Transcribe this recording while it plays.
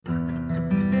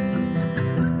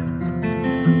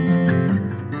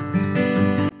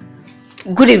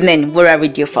Good evening, Wura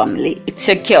Radio family. It's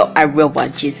your girl Arewa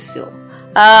Jiso.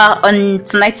 On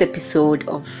tonight's episode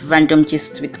of Random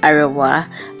Gist with Arewa,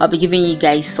 I'll be giving you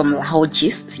guys some Lahore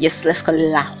gist. Yes, let's call it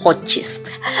Lahore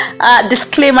gist.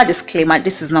 Disclaimer,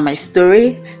 this is not my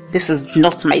story. This is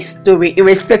not my story,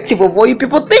 irrespective of what you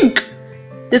people think.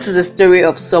 This is a story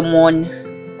of someone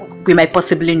we might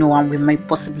possibly know and we might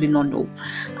possibly not know.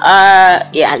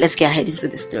 Let's get ahead into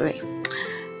the story.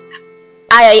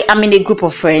 I am in a group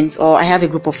of friends, or I have a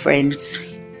group of friends,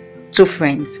 two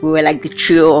friends. We were like the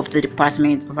trio of the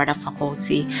department, or rather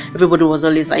faculty. Everybody was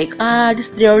always like, these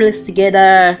three are always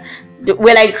together.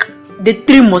 We're like the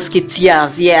three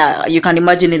musketeers. Yeah, you can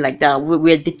imagine it like that.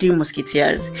 We're the three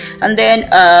musketeers. And then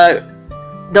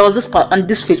there was this part on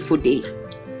this fateful day,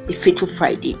 a fateful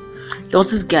Friday. There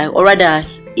was this guy, or rather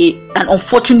an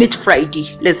unfortunate Friday.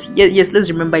 Let's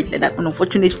remember it like that. An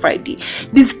unfortunate Friday.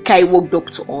 This guy walked up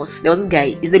to us. There was this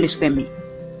guy. His name is Femi.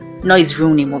 Not his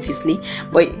real name, obviously,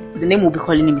 but the name we'll be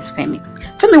calling him is Femi.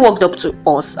 Femi walked up to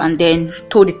us and then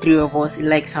told the three of us he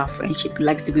likes our friendship, he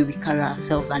likes the way we carry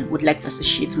ourselves, and would like to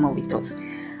associate more with us.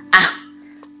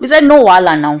 We said no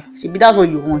wala now. Maybe that's what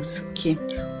you want. Okay.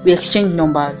 We exchanged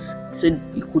numbers so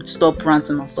you could stop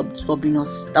ranting and stop disturbing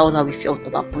us. That was how we felt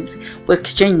at that point. We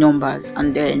exchanged numbers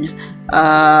and then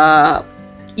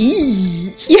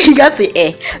you got to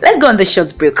air. Let's go on the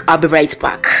short break. I'll be right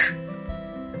back.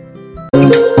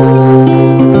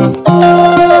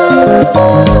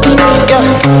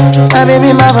 My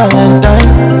baby, my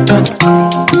Valentine.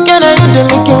 Can I hit the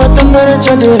Mickey with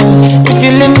temperature difference? If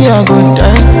you leave me a good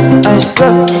time, I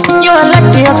swear you are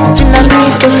like the oxygen I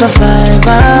need to survive.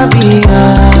 I'll be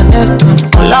honest,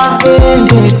 loving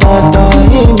the thought of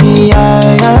me. I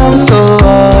am so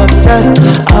obsessed.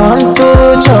 I want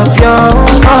to chop your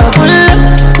heart.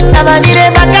 Never did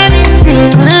it back and it's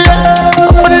real.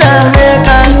 Open up,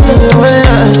 make us feel.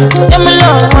 Give me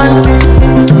love one thing.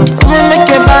 Come and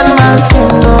make a bad man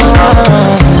sing.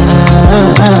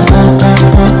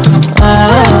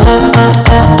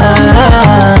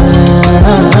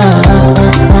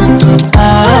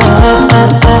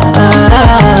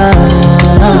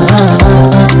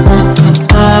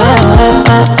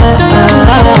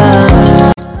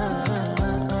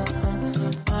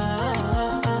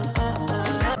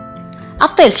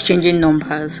 After exchanging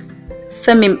numbers,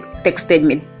 Femi texted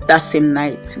me that same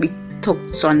night. We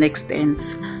talked to an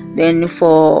extent. Then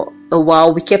for a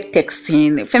while we kept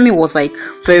texting. Femi was like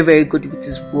very, very good with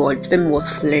his words. Femi was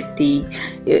flirty.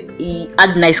 He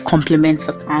had nice compliments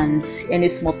at times. Any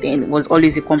small thing was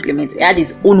always a compliment. He had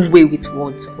his own way with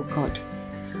words. Oh God,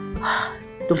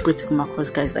 don't pray to come across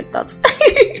guys like that.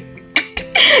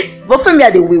 But Femi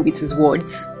had a way with his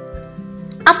words.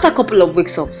 After a couple of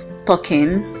weeks of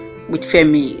talking with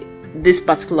Femi, this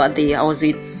particular day I was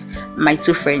with my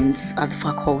two friends at the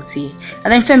faculty,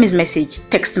 and then Femi's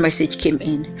text message came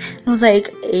in. I was like,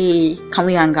 hey, can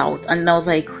we hang out? And I was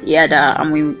like, yeah,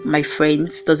 I'm with my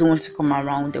friends, doesn't want to come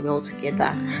around, we're all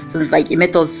together. So it's like he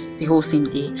met us the whole same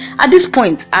day. At this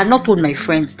point I had not told my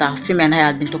friends that Femi and I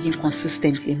had been talking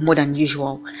consistently more than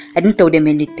usual. I didn't tell them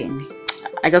anything.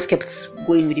 I just kept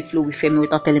going with the flow with Femi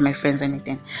without telling my friends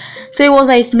anything. So it was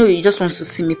like, no, he just wants to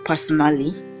see me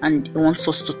personally and he wants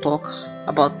us to talk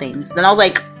about things. Then I was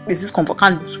like,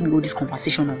 can't we hold this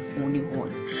conversation on phony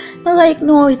words? I was like,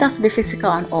 no, it has to be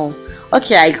physical and all.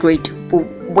 Okay, I agreed. We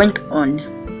went on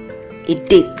a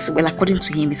date. Well, according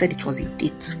to him, he said it was a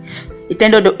date. It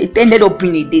ended up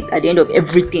being a date at the end of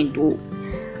everything though.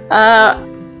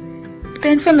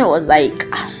 Then Femi was like,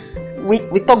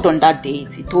 we talked on that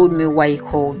date. He told me why he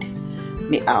called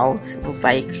me out. It was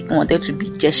like he wanted to be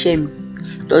Jeshemi.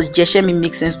 Does Jeshemi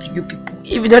make sense to you people?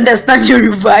 If you don't understand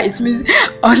Yoruba, it means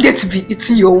I wanted to be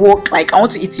eating your work. Like I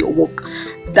want to eat your work.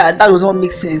 That does not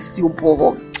make sense to you,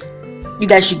 but you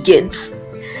guys should get.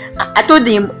 I told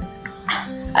him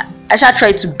I should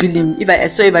try to bill him.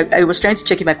 I was trying to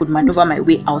check if I could maneuver my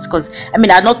way out, because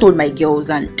I had not told my girls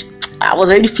and I was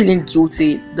already feeling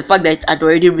guilty. The fact that I'd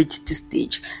already reached this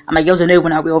stage and my girls were not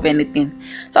even aware of anything.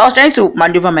 So I was trying to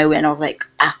maneuver my way and I was like,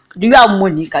 do you have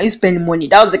money? Can you spend money?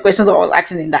 That was the questions I was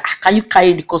asking him, that can you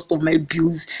carry the cost of my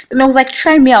bills? Then I was like,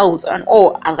 try me out and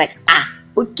all. I was like,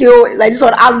 okay, like this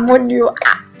one has money.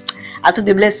 I told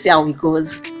him, let's see how it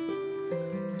goes.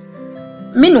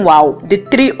 Meanwhile, the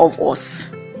three of us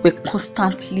were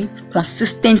consistently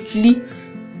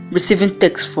receiving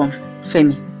texts from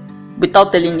Femi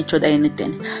without telling each other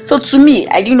anything. So to me,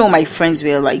 I didn't know my friends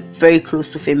were like very close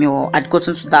to Femi or had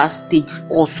gotten to that stage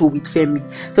also with Femi.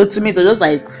 So to me, it was just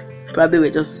like probably we're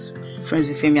just friends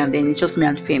with Femi and then it's just me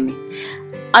and Femi.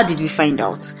 How did we find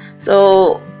out?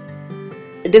 So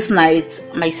this night,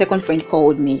 my second friend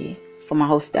called me from her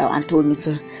hostel and told me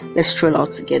to let's stroll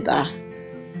out together.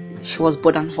 She was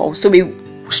bored and all, so we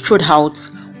strolled out,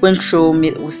 went through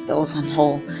mid hostels and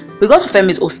all. We got to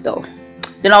Femi's hostel.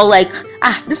 Then I was like,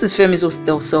 this is Femi's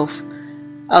hostel. So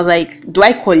I was like, do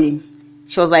I call him?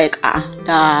 She was like,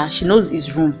 she knows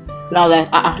his room. And I was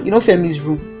like, you know Femi's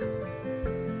room?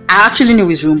 I actually knew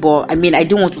his room, but I mean, I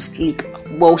didn't want to sleep.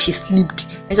 Well, she slept.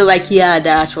 And she was like,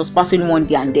 that she was passing one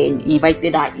day and then he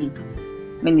invited her in.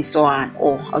 When he saw her and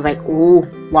all, I was like, oh,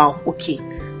 wow, okay.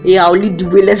 Yeah, I'll lead the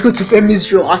way. Let's go to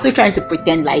Femi's room. I was still trying to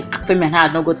pretend like Femi and I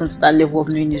had not gotten to that level of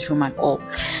knowing his room and all.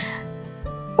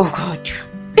 Oh, God.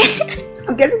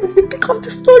 I'm getting the sympathy of the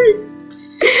story.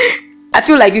 I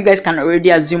feel like you guys can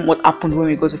already assume what happened when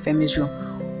we go to Femi's room.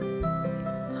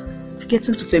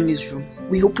 Getting to Femi's room,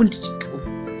 we opened the door.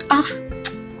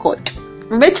 God.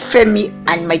 We met Femi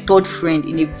and my third friend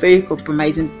in a very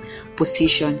compromising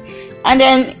position. And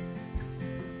then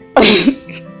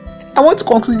I want to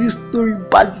conclude this story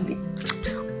badly.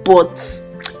 But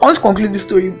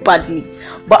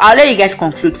I'll let you guys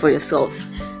conclude for yourselves.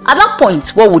 At that point,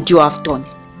 what would you have done?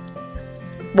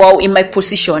 Well, in my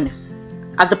position,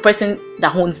 as the person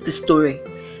that owns the story,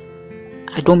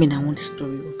 I don't mean I own the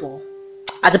story, but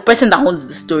as a person that owns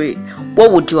the story,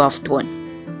 what would you have done?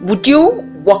 Would you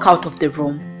walk out of the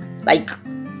room, like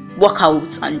walk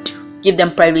out and give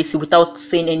them privacy without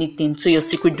saying anything so your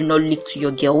secret do not leak to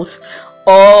your girls?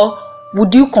 Or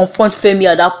would you confront Femi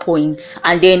at that point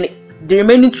and then the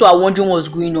remaining two are wondering what's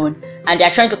going on and they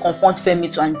are trying to confront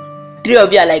Femi too, and three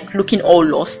of you are like looking all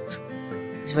lost?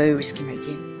 It's very risky, my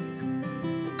dear.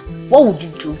 What would you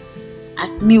do? I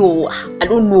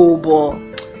don't know, but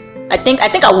I think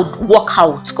I would walk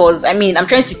out, because I mean I'm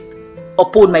trying to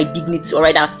uphold my dignity, or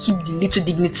rather keep the little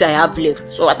dignity I have left.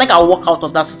 So I think I'll walk out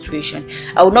of that situation.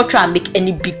 I would not try and make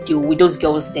any big deal with those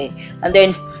girls there. And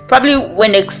then probably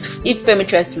when next, if Femi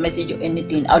tries to message or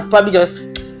anything, I would probably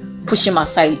just push him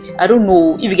aside. I don't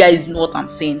know if you guys know what I'm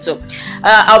saying. So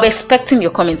I'll be expecting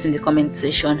your comments in the comment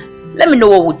section. Let me know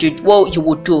what you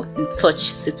would do in such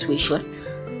situation.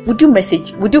 Would you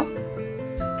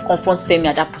confront Femi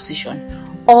at that position,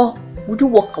 or would you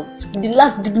walk out with the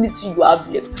last dignity you have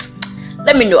left?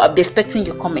 Let me know. I'll be expecting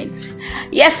your comments.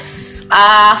 Yes,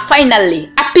 finally,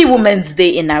 happy Women's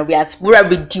Day in arrears. We're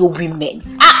with you women.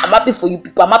 I'm happy for you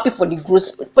people. I'm happy for the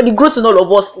growth in all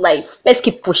of us life. Let's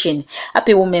keep pushing.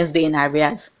 Happy Women's Day in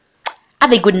arrears.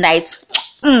 Have a good night.